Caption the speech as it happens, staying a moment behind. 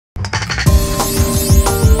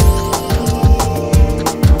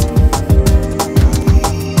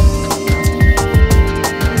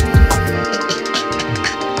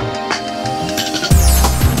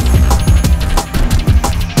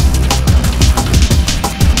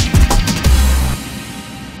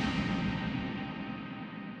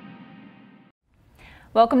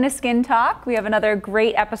Welcome to Skin Talk. We have another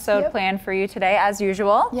great episode planned for you today, as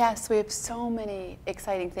usual. Yes, we have so many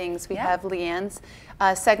exciting things. We have Leanne's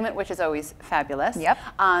segment, which is always fabulous.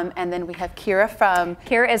 And then we have Kera from...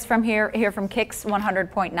 Kera is from here from Kix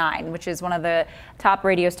 100.9, which is one of the top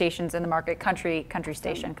radio stations in the market, country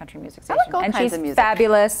station, country music station. I like all and kinds she's of music.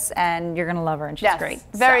 Fabulous, and you're gonna love her, and she's great.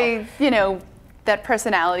 Very, you know, that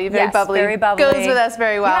personality, very bubbly, goes with us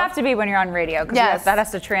very well. You have to be when you're on radio, because that has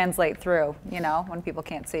to translate through, you know, when people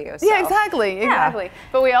can't see you. So. Yeah, exactly.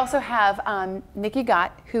 But we also have Nikki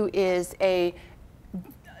Gott, who is a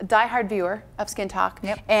diehard viewer of Skin Talk,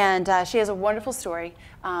 and she has a wonderful story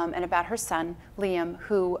and about her son, Liam,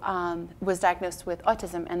 who was diagnosed with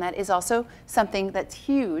autism, and that is also something that's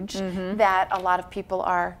huge that a lot of people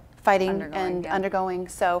are fighting and undergoing.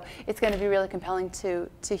 So it's going to be really compelling to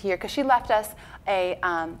hear, because she left us a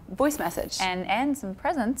voice message and some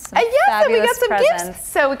presents. Yes, and we got some gifts.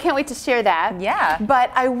 So we can't wait to share that. Yeah.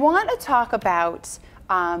 But I want to talk about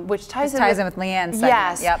which ties in with Leanne's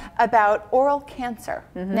segment. Yes, about oral cancer.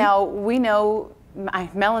 Now we know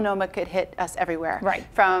melanoma could hit us everywhere. Right.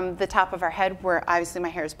 From the top of our head, where obviously my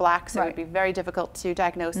hair is black, so it would be very difficult to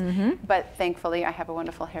diagnose. But thankfully, I have a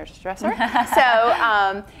wonderful hairdresser.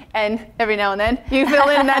 So, and every now and then, you fill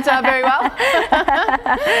in that job very well.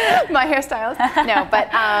 My hairstylist. No,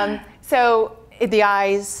 but so the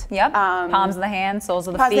eyes. Palms of the hands, soles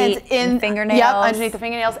of the feet, fingernails. Underneath the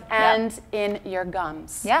fingernails, and in your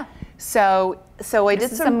gums. So I did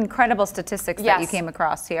some incredible statistics that you came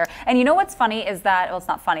across here. And you know what's funny is that, well, it's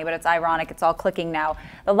not funny, but it's ironic, it's all clicking now.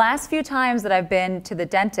 The last few times that I've been to the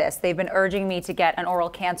dentist, they've been urging me to get an oral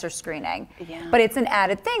cancer screening. But it's an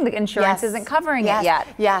added thing. The insurance isn't covering it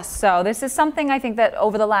yet. So this is something I think that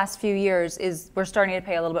over the last few years we're starting to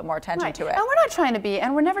pay a little bit more attention to it. And we're not trying to be,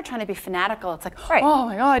 and we're never trying to be fanatical. It's like, oh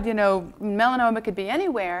my God, you know, melanoma could be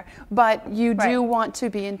anywhere. But you do want to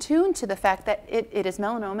be in tune to the fact that it is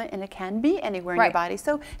melanoma, and it can be anywhere in your body.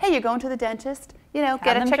 So, hey, you're going to the dentist, you know,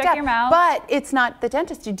 get it checked out. Your mouth. But it's not the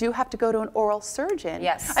dentist. You do have to go to an oral surgeon.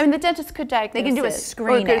 I mean, the dentist could diagnose They can do a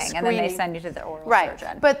screening, and then they send you to the oral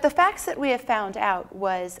surgeon. But the facts that we have found out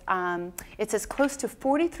was it says close to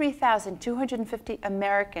 43,250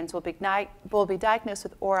 Americans will be diagnosed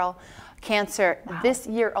with oral cancer this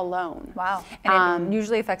year alone. And it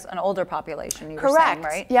usually affects an older population, you were saying,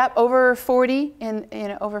 right? Yep, over 40,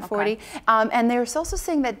 over 40. And they're also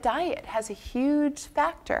saying that diet has a huge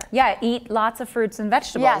factor. Yeah, eat lots of fruits and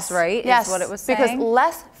vegetables, right? Yes, is what it was saying. Because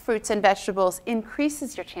less fruits and vegetables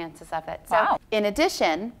increases your chances of it. So in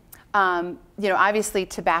addition, you know, obviously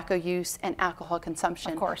tobacco use and alcohol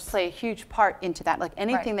consumption play a huge part into that. Like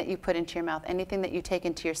anything that you put into your mouth, anything that you take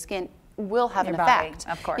into your skin will have an effect.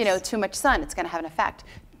 Of course. You know, too much sun, it's going to have an effect.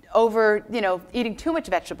 Eating too much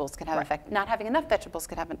vegetables can have an effect. Not having enough vegetables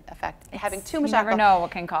could have an effect. Having too much alcohol. You never know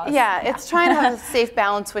what can cause. Yeah, it's trying to have a safe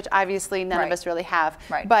balance, which obviously none of us really have.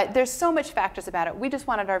 But there's so much factors about it. We just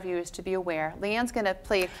wanted our viewers to be aware. Leanne's going to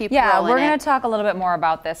play a key role in it. Yeah, we're going to talk a little bit more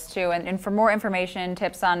about this too. And for more information,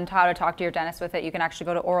 tips on how to talk to your dentist with it, you can actually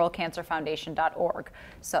go to oralcancerfoundation.org.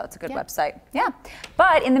 So it's a good website.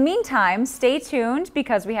 But in the meantime, stay tuned,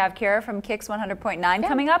 because we have Kera from Kix 100.9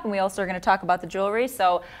 coming up, and we also are going to talk about the jewelry.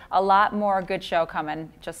 So a lot more good show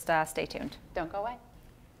coming. Just stay tuned. Don't go away.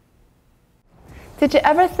 Did you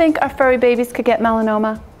ever think our furry babies could get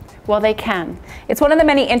melanoma? Well, they can. It's one of the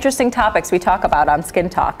many interesting topics we talk about on Skin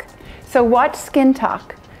Talk. So watch Skin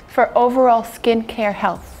Talk for overall skin care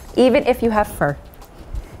health. Even if you have fur.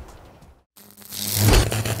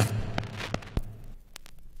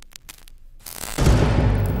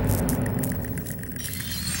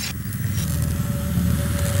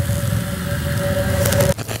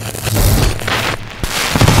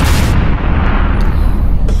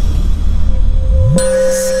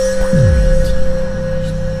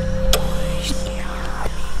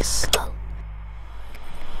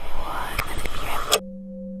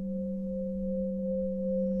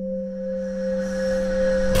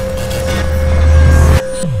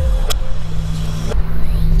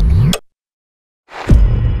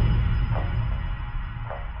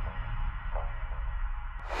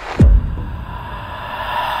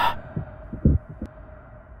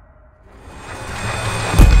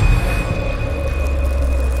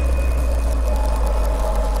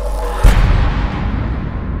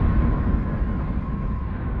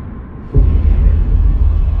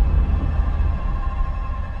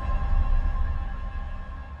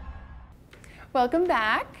 Welcome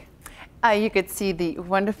back. You could see the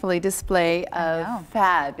wonderfully display of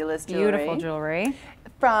fabulous jewelry. Beautiful jewelry.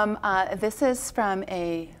 This is from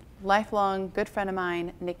a lifelong good friend of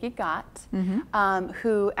mine, Nikki Gott,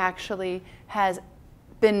 who actually has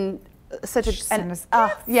been such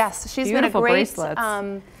a yes, she's been a great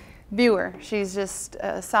viewer. She's just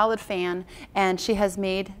a solid fan, and she has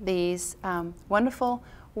made these wonderful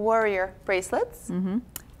warrior bracelets.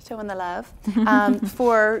 Showing the love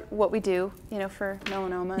for what we do, you know, for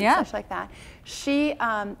melanoma and such like that. She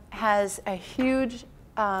has a huge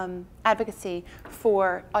advocacy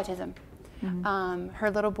for autism. Her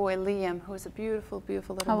little boy Liam, who is a beautiful,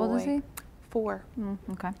 beautiful little boy. How old is he? 4.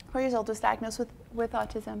 Okay. 4 years old, was diagnosed with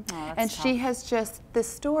autism. Oh, and tough. she has just this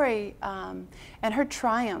story and her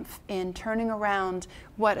triumph in turning around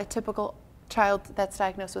what a typical child that's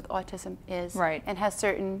diagnosed with autism is, and has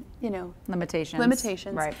certain, you know, limitations,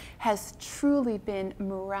 has truly been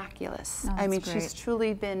miraculous. Oh, I mean, great. she's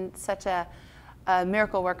truly been such a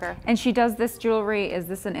miracle worker. And she does this jewelry. Is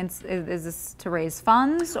this is this to raise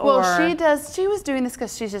funds? Or? Well, she does. She was doing this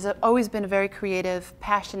because she's just always been a very creative,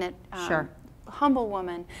 passionate, humble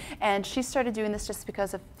woman, and she started doing this just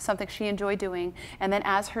because of something she enjoyed doing. And then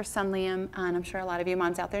as her son Liam, and I'm sure a lot of you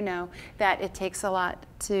moms out there know that it takes a lot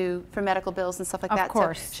for medical bills and stuff like that. Of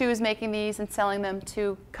course. So she was making these and selling them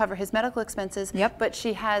to cover his medical expenses. But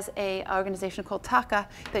she has a organization called TACA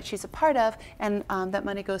that she's a part of, and that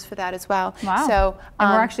money goes for that as well. Wow. So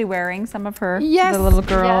and we're actually wearing some of her the little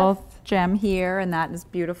girl gem here, and that is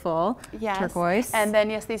beautiful. Turquoise. And then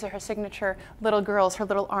these are her signature little girls, her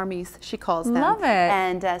little armies, she calls them. Love it.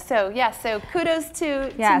 And so kudos to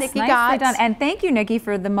Nikki nicely Gott. done. And thank you, Nikki,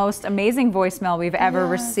 for the most amazing voicemail we've ever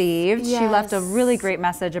received. She left a really great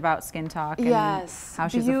message about Skin Talk and how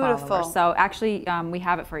she's a follower. So actually, we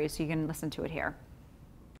have it for you, so you can listen to it here.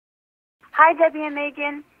 Hi, Debbie and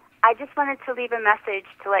Megan. I just wanted to leave a message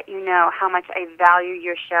to let you know how much I value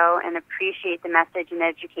your show and appreciate the message and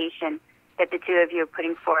education that the two of you are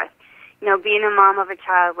putting forth. You know, being a mom of a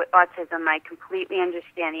child with autism, I completely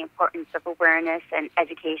understand the importance of awareness and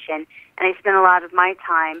education, and I spend a lot of my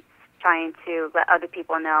time trying to let other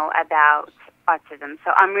people know about autism.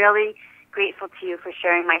 So I'm really grateful to you for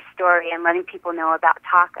sharing my story and letting people know about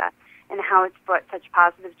TACA and how it's brought such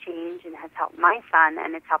positive change and has helped my son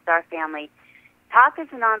and it's helped our family. TACA is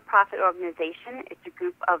a nonprofit organization. It's a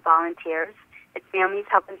group of volunteers. It's families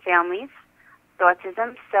helping families with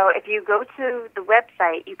autism. So if you go to the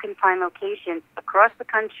website, you can find locations across the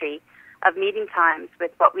country of meeting times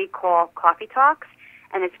with what we call coffee talks,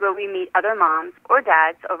 and it's where we meet other moms or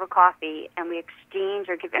dads over coffee, and we exchange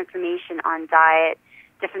or give information on diet,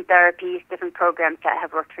 different therapies, different programs that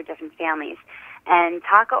have worked for different families. And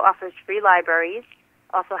TACA offers free libraries,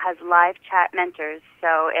 also has live chat mentors,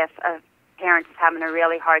 so if a parent is having a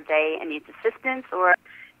really hard day and needs assistance or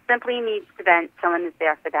simply needs to vent, someone is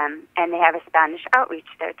there for them. And they have a Spanish outreach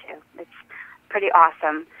there, too. It's pretty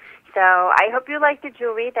awesome. So I hope you like the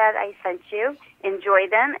jewelry that I sent you. Enjoy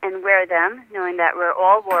them and wear them, knowing that we're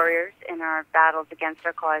all warriors in our battles against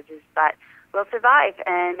our causes, but we'll survive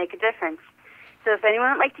and make a difference. So if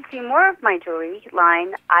anyone would like to see more of my jewelry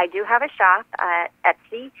line, I do have a shop at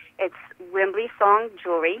Etsy. It's Wimbley Song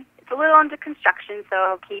Jewelry. It's a little under construction, so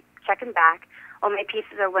I'll keep checking back. All my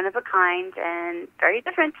pieces are one of a kind and very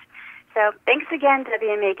different. So thanks again,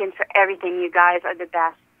 Debbie and Megan, for everything. You guys are the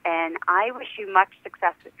best, and I wish you much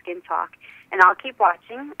success with Skin Talk. And I'll keep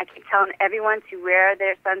watching. I keep telling everyone to wear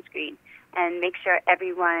their sunscreen and make sure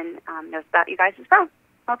everyone knows about you guys as well.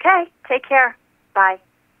 Okay, take care. Bye.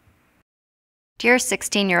 Dear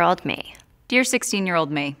 16-year-old me. Dear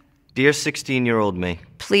 16-year-old me. Dear 16-year-old me.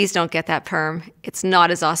 Please don't get that perm. It's not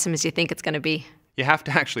as awesome as you think it's going to be. You have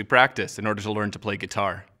to actually practice in order to learn to play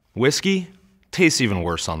guitar. Whiskey tastes even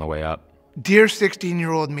worse on the way up. Dear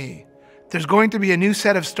 16-year-old me, there's going to be a new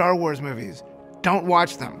set of Star Wars movies. Don't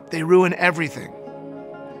watch them. They ruin everything.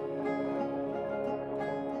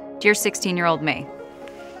 Dear 16-year-old me.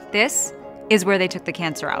 This is where they took the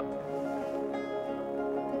cancer out.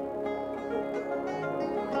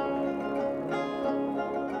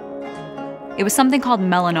 It was something called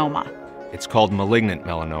melanoma. It's called malignant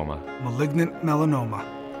melanoma. Malignant melanoma.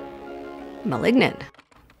 Malignant?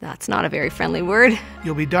 That's not a very friendly word.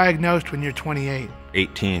 You'll be diagnosed when you're 28.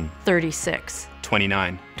 18. 36.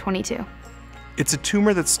 29. 22. It's a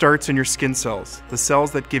tumor that starts in your skin cells, the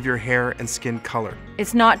cells that give your hair and skin color.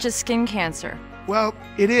 It's not just skin cancer. Well,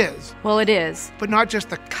 it is. Well, it is. But not just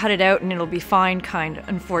the cut it out and it'll be fine kind,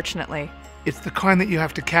 unfortunately. It's the kind that you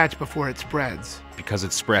have to catch before it spreads. Because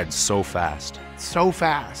it spreads so fast. So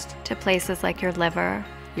fast. To places like your liver,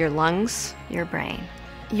 your lungs, your brain.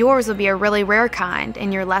 Yours will be a really rare kind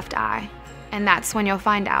in your left eye, and that's when you'll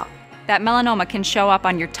find out. That melanoma can show up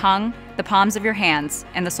on your tongue, the palms of your hands,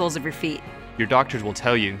 and the soles of your feet. Your doctors will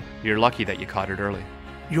tell you you're lucky that you caught it early.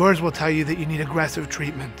 Yours will tell you that you need aggressive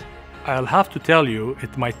treatment. I'll have to tell you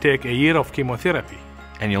it might take a year of chemotherapy.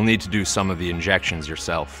 And you'll need to do some of the injections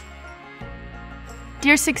yourself.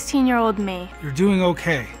 Dear 16-year-old me. You're doing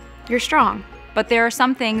okay. You're strong. But there are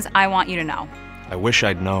some things I want you to know. I wish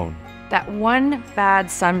I'd known. That one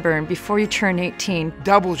bad sunburn before you turn 18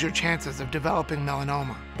 doubles your chances of developing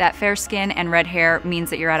melanoma. That fair skin and red hair means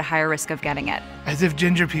that you're at a higher risk of getting it. As if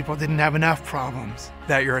ginger people didn't have enough problems.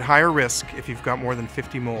 That you're at higher risk if you've got more than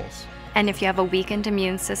 50 moles. And if you have a weakened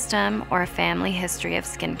immune system or a family history of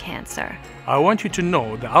skin cancer. I want you to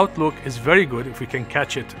know the outlook is very good if we can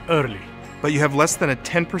catch it early. But you have less than a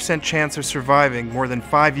 10% chance of surviving more than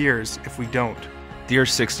 5 years if we don't. Dear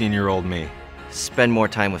 16-year-old me. Spend more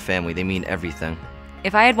time with family. They mean everything.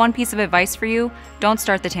 If I had one piece of advice for you, don't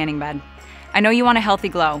start the tanning bed. I know you want a healthy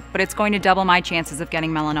glow, but it's going to double my chances of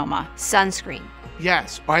getting melanoma. Sunscreen.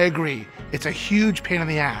 Yes, I agree. It's a huge pain in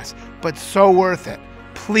the ass, but so worth it.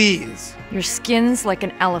 Please. Your skin's like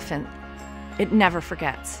an elephant. It never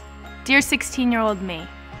forgets. Dear 16-year-old me,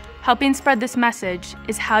 helping spread this message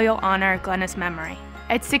is how you'll honor Glenna's memory.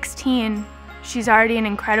 At 16, she's already an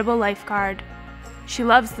incredible lifeguard. She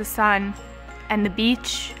loves the sun and the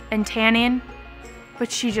beach and tanning,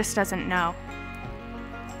 but she just doesn't know.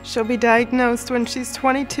 She'll be diagnosed when she's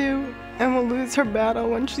 22 and will lose her battle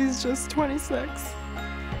when she's just 26.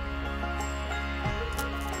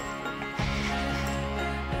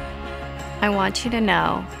 I want you to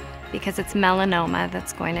know, because it's melanoma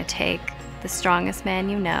that's going to take the strongest man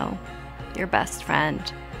you know, your best friend,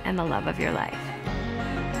 and the love of your life.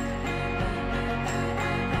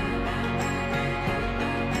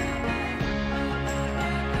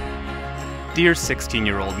 Dear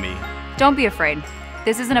 16-year-old me. Don't be afraid.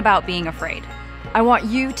 This isn't about being afraid. I want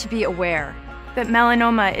you to be aware that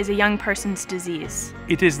melanoma is a young person's disease.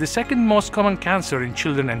 It is the second most common cancer in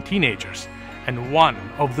children and teenagers, and one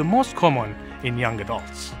of the most common in young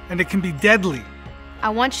adults. And it can be deadly. I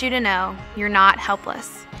want you to know you're not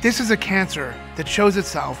helpless. This is a cancer that shows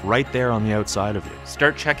itself right there on the outside of you.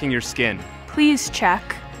 Start checking your skin. Please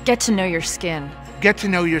check. Get to know your skin. Get to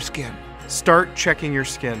know your skin. Start checking your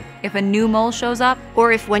skin. If a new mole shows up,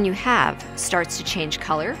 or if when you have starts to change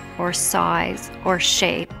color, or size, or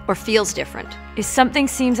shape, or feels different. If something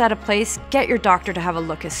seems out of place, get your doctor to have a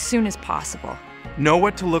look as soon as possible. Know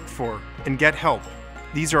what to look for and get help.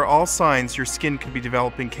 These are all signs your skin could be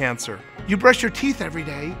developing cancer. You brush your teeth every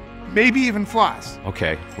day, maybe even floss.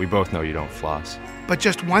 Okay, we both know you don't floss. But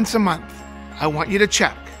just once a month, I want you to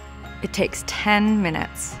check. It takes 10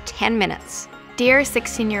 minutes. 10 minutes. Dear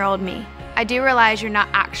 16-year-old me, I do realize you're not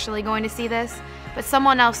actually going to see this, but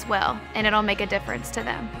someone else will, and it'll make a difference to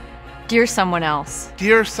them. Dear someone else.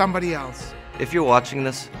 Dear somebody else. If you're watching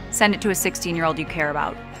this, send it to a 16-year-old you care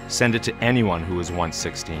about. Send it to anyone who was once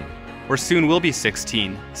 16. Or soon will be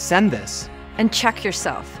 16. Send this. And check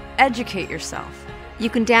yourself. Educate yourself. You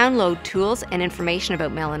can download tools and information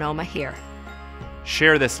about melanoma here.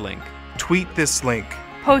 Share this link. Tweet this link.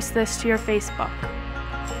 Post this to your Facebook.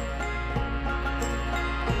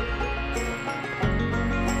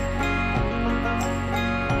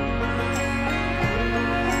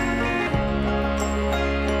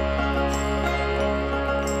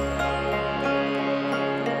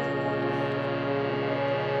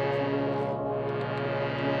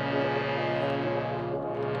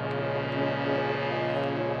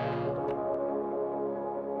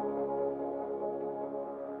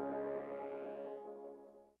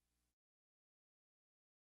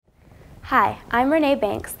 Hi, I'm Renee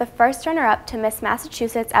Banks, the first runner-up to Miss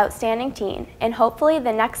Massachusetts Outstanding Teen, and hopefully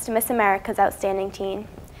the next Miss America's Outstanding Teen.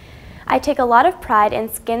 I take a lot of pride in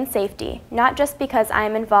skin safety, not just because I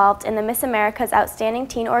am involved in the Miss America's Outstanding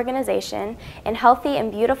Teen organization, and healthy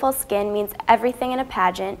and beautiful skin means everything in a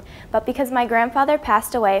pageant, but because my grandfather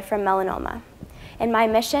passed away from melanoma. And my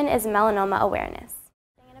mission is melanoma awareness.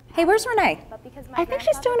 Hey, where's Renee? I think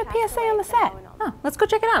she's doing a PSA on the set. Oh, let's go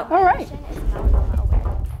check it out. All right.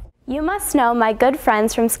 You must know my good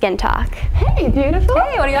friends from Skin Talk. Hey, beautiful.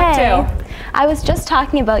 Hey, what are you up to? I was just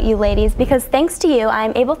talking about you ladies because thanks to you,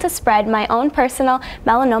 I'm able to spread my own personal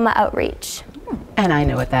melanoma outreach. And I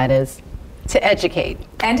know what that is. To educate.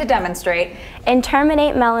 And to demonstrate. And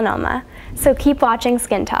terminate melanoma. So keep watching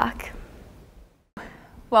Skin Talk.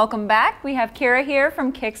 Welcome back. We have Kera here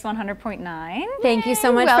from Kicks 100.9. Thank you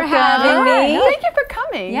so much Welcome. for having me. Thank you for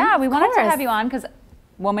coming. Yeah, we wanted to have you on because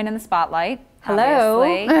woman in the spotlight. Hello.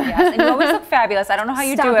 Yes, and you always look fabulous. I don't know how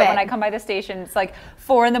you Stop do it it. when I come by the station. It's like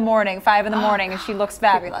 4 in the morning, 5 in the morning, and she looks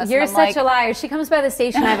fabulous. You're and I'm such like, a liar. She comes by the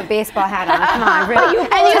station, I have a baseball hat on. Come on, really.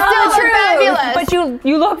 And you still look fabulous. But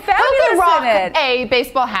you look fabulous Who could rock in it. a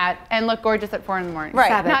baseball hat and look gorgeous at 4 in the morning? Right.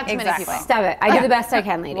 Stop it. Not too many people. Stop it. I do the best I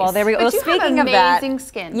can, ladies. Well, there we go. But Well, you speaking have of that, amazing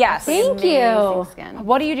skin. yes. Thank you. Amazing skin.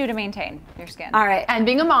 What do you do to maintain your skin? All right. And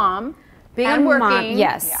being a mom. Being and a working. mom,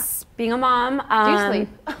 yes. Being a mom. Do you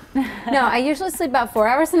sleep? No, I usually sleep about 4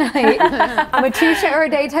 hours a night. I'm a 2-shower a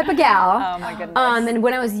day type of gal. Oh my goodness. And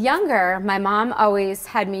when I was younger, my mom always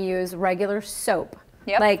had me use regular soap,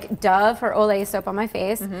 like Dove or Olay soap on my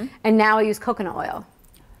face, and now I use coconut oil.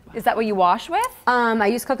 Is that what you wash with? I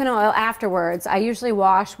use coconut oil afterwards. I usually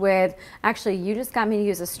wash with, actually, you just got me to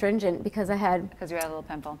use astringent because I had... Because you had a little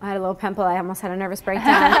pimple. I had a little pimple. I almost had a nervous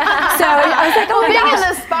breakdown. So I was like, oh my being gosh.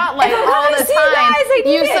 in the spotlight all the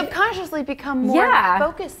time, you subconsciously become more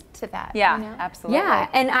focused to that. Yeah, you know? absolutely. Yeah,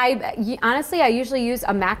 and honestly, I usually use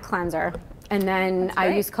a MAC cleanser. And then I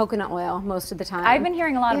use coconut oil most of the time. I've been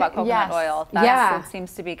hearing a lot about coconut oil. It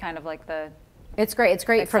seems to be kind of like the... It's great. It's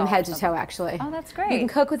great from head to toe, actually. Oh, that's great. You can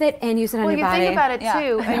cook with it and use it on Well, your you body. think about it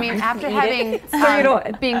too. I mean, after having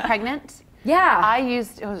being pregnant,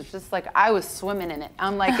 it was just like I was swimming in it.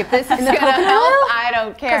 I'm like, if this is gonna help, I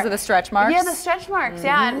don't care. Because of the stretch marks? Yeah, the stretch marks.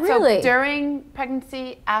 Yeah. And Really? so during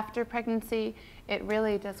pregnancy, after pregnancy, it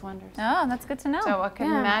really does wonders. Oh, that's good to know. So I can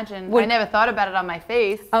imagine. I never thought about it on my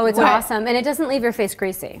face. Oh, it's awesome, and it doesn't leave your face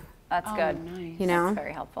greasy. That's good. Nice. You know, that's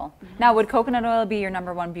very helpful. Now, would coconut oil be your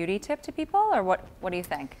 #1 beauty tip to people, or what? What do you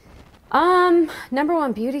think?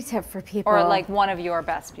 #1 beauty tip for people, or like one of your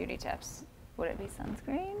best beauty tips? Would it be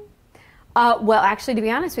sunscreen? Well, actually, to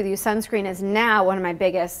be honest with you, sunscreen is now one of my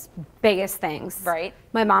biggest things. Right.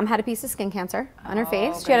 My mom had a piece of skin cancer on her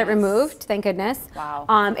face. She had it removed, thank goodness. Wow.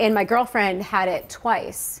 And my girlfriend had it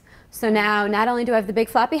twice. So now, not only do I have the big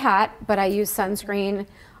floppy hat, but I use sunscreen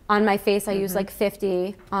on my face. I use like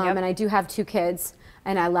 50, and I do have 2 kids,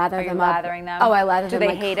 and I lather them up. Lathering them? Oh, I lather them. Do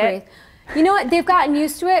they like hate crazy. it? You know what? They've gotten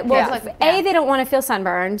used to it. Well, Yeah. A, they don't want to feel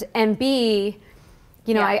sunburned, and B,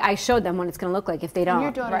 you know, I showed them what it's going to look like if they don't.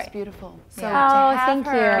 And your daughter's beautiful. So Yeah. to Oh, have thank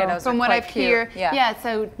her, you. those from are what quite I've cute. heard,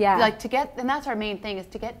 Yeah. like to get, and that's our main thing, is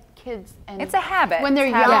to get kids and It's a habit. when they're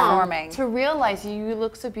It's habit young forming. to realize you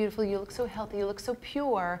look so beautiful, you look so healthy, you look so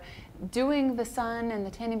pure. Doing the sun and the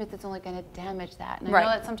tanning beds is only going to damage that. And I know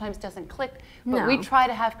that sometimes doesn't click, but we try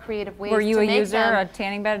to have creative ways. Were you to a make user, them, a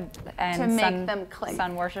tanning bed, and to make them click?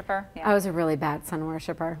 Sun worshiper? Yeah. I was a really bad sun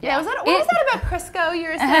worshiper. Yeah, what was that about Crisco you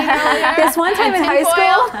were saying earlier? This one time in high school,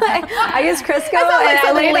 I used Crisco, and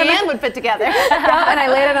I laid it Leanne would put together. and I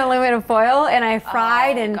laid it on aluminum foil, and I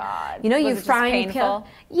fried, and you know, you it fry just and you peel. painful?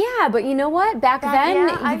 Yeah, but you know what? Back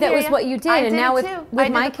then, that was what you did, and now with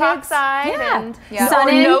my kids, and sun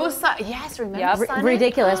in, no sun. Yes, remember sun in?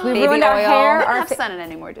 Ridiculous. We Baby ruined our oil. hair. They don't have sun in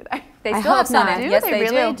anymore, do they? They I still have hope not. sun in. Do Yes, they they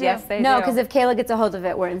really do. do? Yes, they do. No, because if Kayla gets a hold of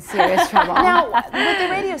it, we're in serious trouble. Now, with the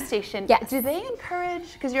radio station, do they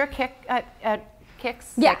encourage, because you're at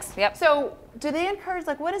Kicks? Yes. Yep. So do they encourage,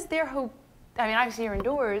 like, what is their hope? I mean, obviously you're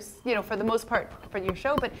indoors, you know, for the most part for your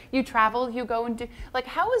show, but you travel, you go and do, like,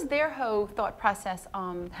 how is their whole thought process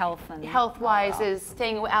health-wise is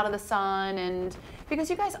staying out of the sun, and because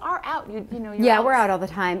you guys are out, you know, you're out. We're out all the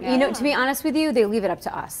time. You know, to be honest with you, they leave it up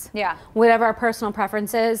to us. Yeah. Whatever our personal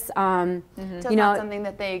preferences, So it's not something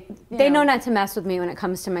that they know not to mess with me when it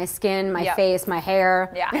comes to my skin, my face, my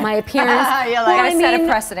hair, my appearance. You're like, I set a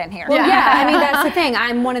precedent here. Well, I mean, that's the thing.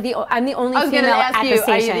 I'm the only female at the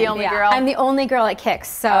station. Are you the only girl? I'm the only girl at Kicks,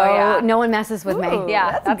 so no one messes with me.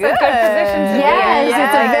 Yeah, that's a good position to be in.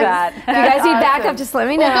 Yes, if you guys need backup, just let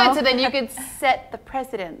me know. Well, good. So then you could set the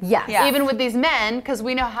precedent. Yes. Even with these men, because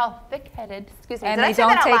we know how thick-headed. Excuse me. And did I they say don't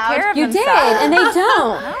that out take loud? care of You themselves. did, and they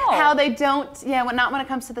don't. How they don't. Yeah, not when it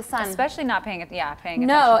comes to the sun. Especially not paying attention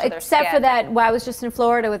No, to their except skin. for that. Well, I was just in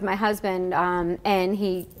Florida with my husband, and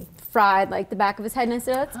he fried like the back of his head, and I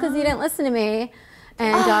said, "That's because you didn't listen to me."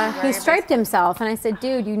 And he striped himself, and I said,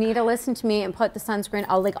 "Dude, you need to listen to me and put the sunscreen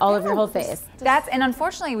all over your whole face." And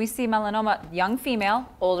unfortunately, we see melanoma, young female,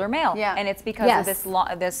 older male, and it's because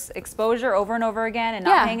of this exposure over and over again, and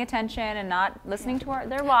not paying attention, and not listening to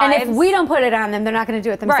their wives. And if we don't put it on them, they're not going to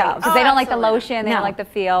do it themselves. Because they don't like the lotion, they don't like the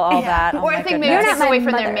feel, all that. Or I think maybe it takes away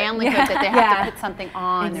from their manlyhood that they have to put something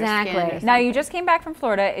on their skin. Now, you just came back from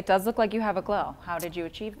Florida. It does look like you have a glow. How did you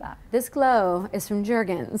achieve that? This glow is from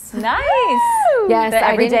Jergens. Nice. Yes, the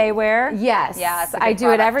everyday wear? Yes. Yeah, it's a good I do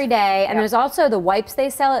it product. every day. And there's also the wipes they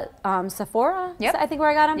sell at Sephora, I think where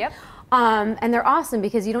I got them. Yep. And they're awesome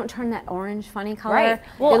because you don't turn that orange funny color. Right.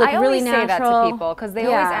 Well, they look I really always natural. say that to people because they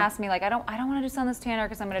always ask me like, I don't want to do sun this tanner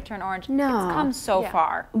because I'm going to turn orange. No. It's come so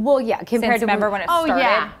far. Well, yeah, compared Since to remember when it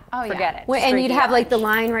started. Forget it. And you'd have like the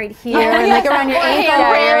line right here and like around your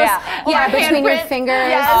ankles. Yeah, between your fingers.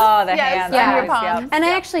 Oh, the hands. Yeah. Your palms. And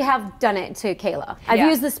I actually have done it to Kayla. I've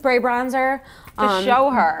used the spray bronzer. To show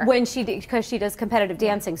her. When because she does competitive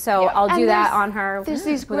dancing. So I'll do that on her. There's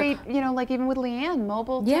these great, like even with Leanne,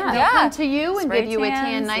 mobile. Yeah. They'll come to you and Spray give you a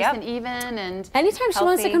tan tans, nice and even and anytime she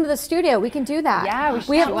wants to come to the studio, we can do that. Yeah,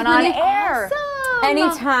 we have one on air.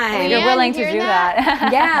 Anytime. You're willing to do that.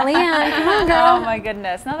 Yeah, Leanne, come on, girl. Oh my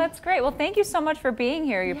goodness. No, that's great. Well, thank you so much for being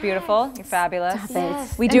here. You're beautiful. You're fabulous.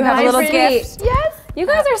 Yes. We do have a little gift. Yes. You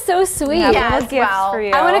guys are so sweet. We have a little gift for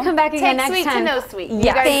you. I want to come back again next sweet time. to know sweet.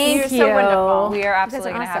 Yeah. Thank you. You're so wonderful. We are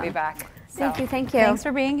absolutely going to have you back. Thank you. Thank you. Thanks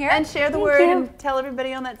for being here. And share the word and tell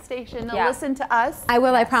everybody on that station to listen to us. I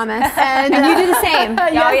will, I promise. And you do the same.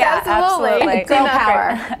 Yes, absolutely. Girl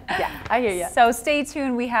power. Yeah, I hear you. So stay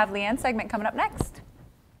tuned. We have Leanne's segment coming up next.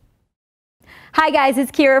 Hi guys,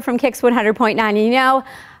 it's Kera from Kicks 100.9. And you know,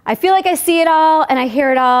 I feel like I see it all and I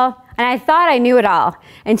hear it all. And I thought I knew it all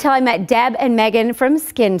until I met Deb and Meghan from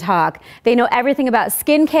Skin Talk. They know everything about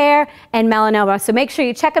skincare and melanoma. So make sure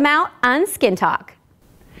you check them out on Skin Talk.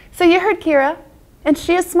 So you heard Kera, and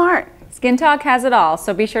she is smart. Skin Talk has it all.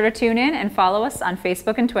 So be sure to tune in and follow us on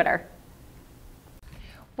Facebook and Twitter.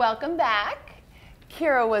 Welcome back.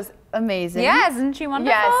 Kera was amazing. Yeah, isn't she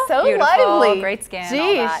wonderful? Yes, so beautiful, lively. Great skin,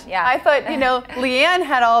 Jeez, all that. Yeah. I thought, Leanne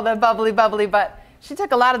had all the bubbly, but she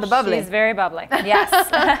took a lot of the bubbly. She's very bubbly, yes.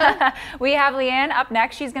 We have Leanne up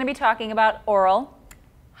next. She's going to be talking about oral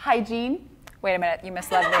hygiene. Wait a minute, you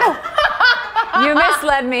misled me. You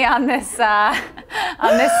misled me on this segment.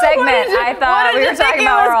 I thought we were talking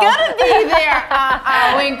about oral. What did you think it was going to be there?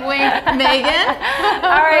 Wink, wink, Megan.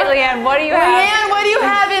 All right, Leanne, what do you have? Leanne, what do you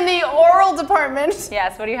have in the oral department?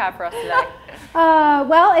 Yes, what do you have for us today?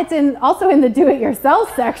 Well, it's also in the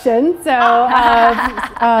do-it-yourself section, so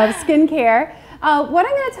of skincare. What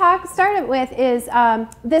I'm going to start it with is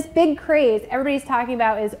this big craze everybody's talking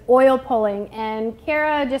about is oil pulling, and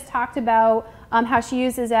Kera just talked about how she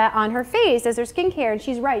uses it on her face as her skincare, and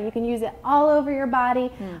she's right. You can use it all over your body,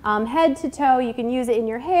 head to toe. You can use it in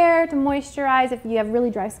your hair to moisturize if you have really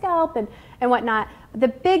dry scalp and whatnot. The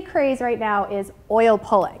big craze right now is oil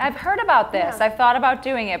pulling. I've heard about this. Yeah. I've thought about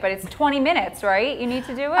doing it, but it's 20 minutes, right? You need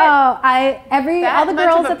to do it? Oh, all the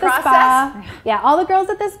girls at the spa. Yeah, all the girls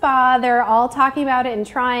at the spa, they're all talking about it and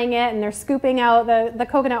trying it, and they're scooping out the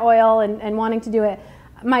coconut oil and wanting to do it.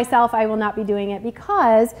 Myself, I will not be doing it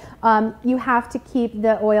because you have to keep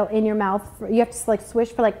the oil in your mouth. You have to like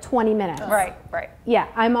swish for like 20 minutes. Right. Yeah,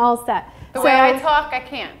 I'm all set. The way I talk, I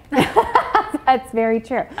can't. That's very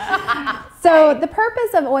true. So the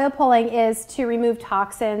purpose of oil pulling is to remove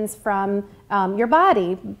toxins from your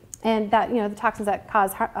body, and that the toxins that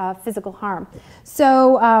cause physical harm.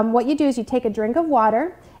 So what you do is you take a drink of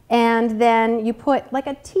water, and then you put like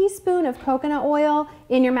a teaspoon of coconut oil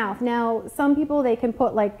in your mouth. Now, some people, they can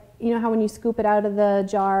put like, you know how when you scoop it out of the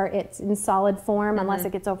jar, it's in solid form unless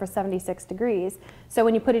it gets over 76 degrees. So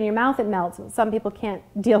when you put it in your mouth, it melts. Some people can't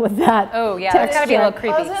deal with that. Oh yeah, that's gotta be a little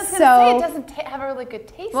creepy. I was going to say, it doesn't have a really good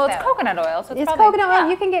taste. Well, it's coconut oil, so it's coconut oil.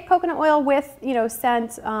 You can get coconut oil with,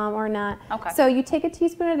 scent or not. Okay. So you take a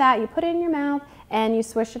teaspoon of that, you put it in your mouth, and you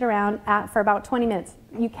swish it around for about 20 minutes.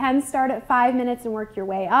 You can start at 5 minutes and work your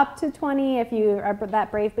way up to 20 if you are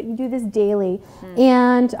that brave, but you do this daily.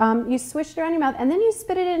 And you swish it around your mouth, and then you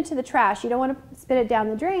spit it into the trash. You don't want to spit it down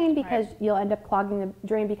the drain because you'll end up clogging the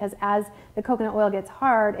drain, because as the coconut oil gets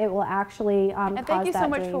hard, it will actually cause that drain to thank you so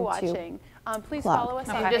much for watching. Please follow us.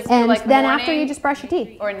 And then after, you just brush your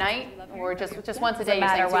teeth. Or night, or just once a day.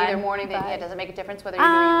 So either morning, does it make a difference whether you're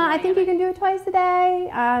doing it I think you can do it twice a day.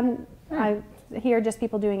 I hear just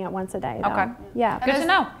people doing it once a day, though. Okay. Yeah. Good to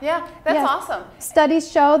know. Yeah, that's awesome. Studies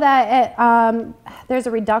show that there's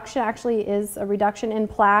a reduction, in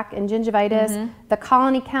plaque and gingivitis. The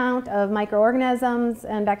colony count of microorganisms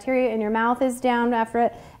and bacteria in your mouth is down after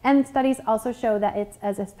it. And studies also show that it's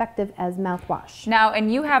as effective as mouthwash. Now,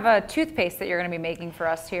 and you have a toothpaste that you're going to be making for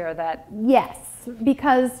us here that... Yes,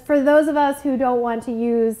 because for those of us who don't want to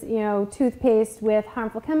use, toothpaste with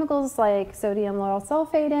harmful chemicals like sodium lauryl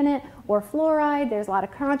sulfate in it or fluoride, there's a lot of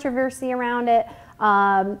controversy around it.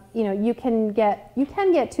 You can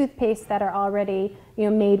get toothpaste that are already,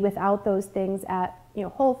 made without those things at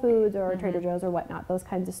Whole Foods or Trader Joe's or whatnot, those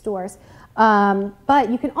kinds of stores. But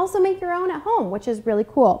you can also make your own at home, which is really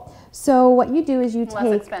cool. So what you do is you take...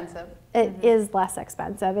 Less expensive. it is less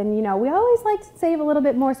expensive. And you know, we always like to save a little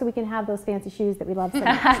bit more so we can have those fancy shoes that we love so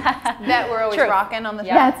much. That we're always rocking on the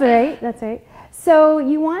show. That's right, that's right. So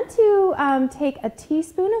you want to take a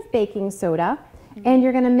teaspoon of baking soda, and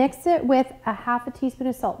you're going to mix it with a half a teaspoon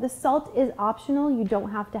of salt. The salt is optional. You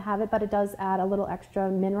don't have to have it, but it does add a little extra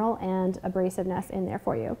mineral and abrasiveness in there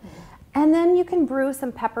for you. And then you can brew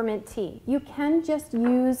some peppermint tea. You can just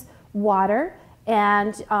use water,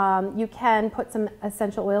 and you can put some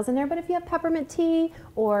essential oils in there, but if you have peppermint tea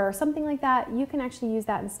or something like that, you can actually use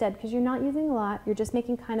that instead because you're not using a lot, you're just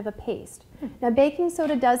making kind of a paste. Now baking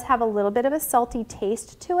soda does have a little bit of a salty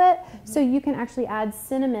taste to it, so you can actually add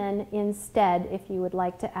cinnamon instead if you would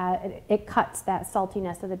like to add, it cuts that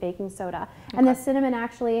saltiness of the baking soda. And the cinnamon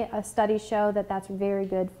actually, studies show that that's very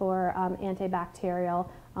good for antibacterial,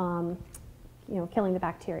 you know, killing the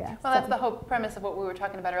bacteria. Well, that's the whole premise of what we were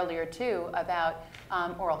talking about earlier too, about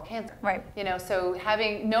oral cancer. Right. You know, so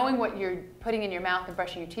knowing what you're putting in your mouth and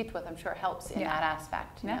brushing your teeth with, I'm sure helps in that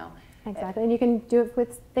aspect. You know. Exactly, and you can do it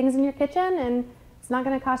with things in your kitchen, and it's not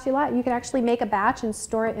going to cost you a lot. You can actually make a batch and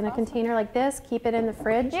store it in a container like this. Keep it in the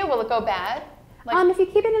fridge. Yeah, will it go bad? If you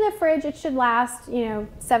keep it in the fridge, it should last, you know,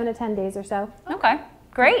 7 to 10 days or so. Okay.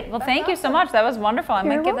 Great. Well, thank you so much. That was wonderful. I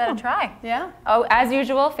might give that a try. Yeah. Oh, as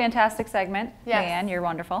usual, fantastic segment. Yes. Leanne, you're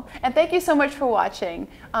wonderful. And thank you so much for watching.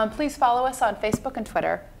 Please follow us on Facebook and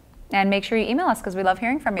Twitter. And make sure you email us because we love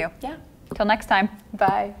hearing from you. Yeah. Till next time.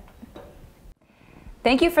 Bye.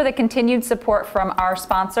 Thank you for the continued support from our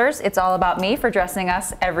sponsors. It's All About Me for dressing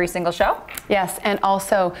us every single show. Yes, and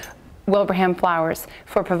also Wilbraham Flowers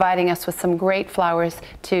for providing us with some great flowers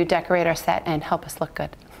to decorate our set and help us look good.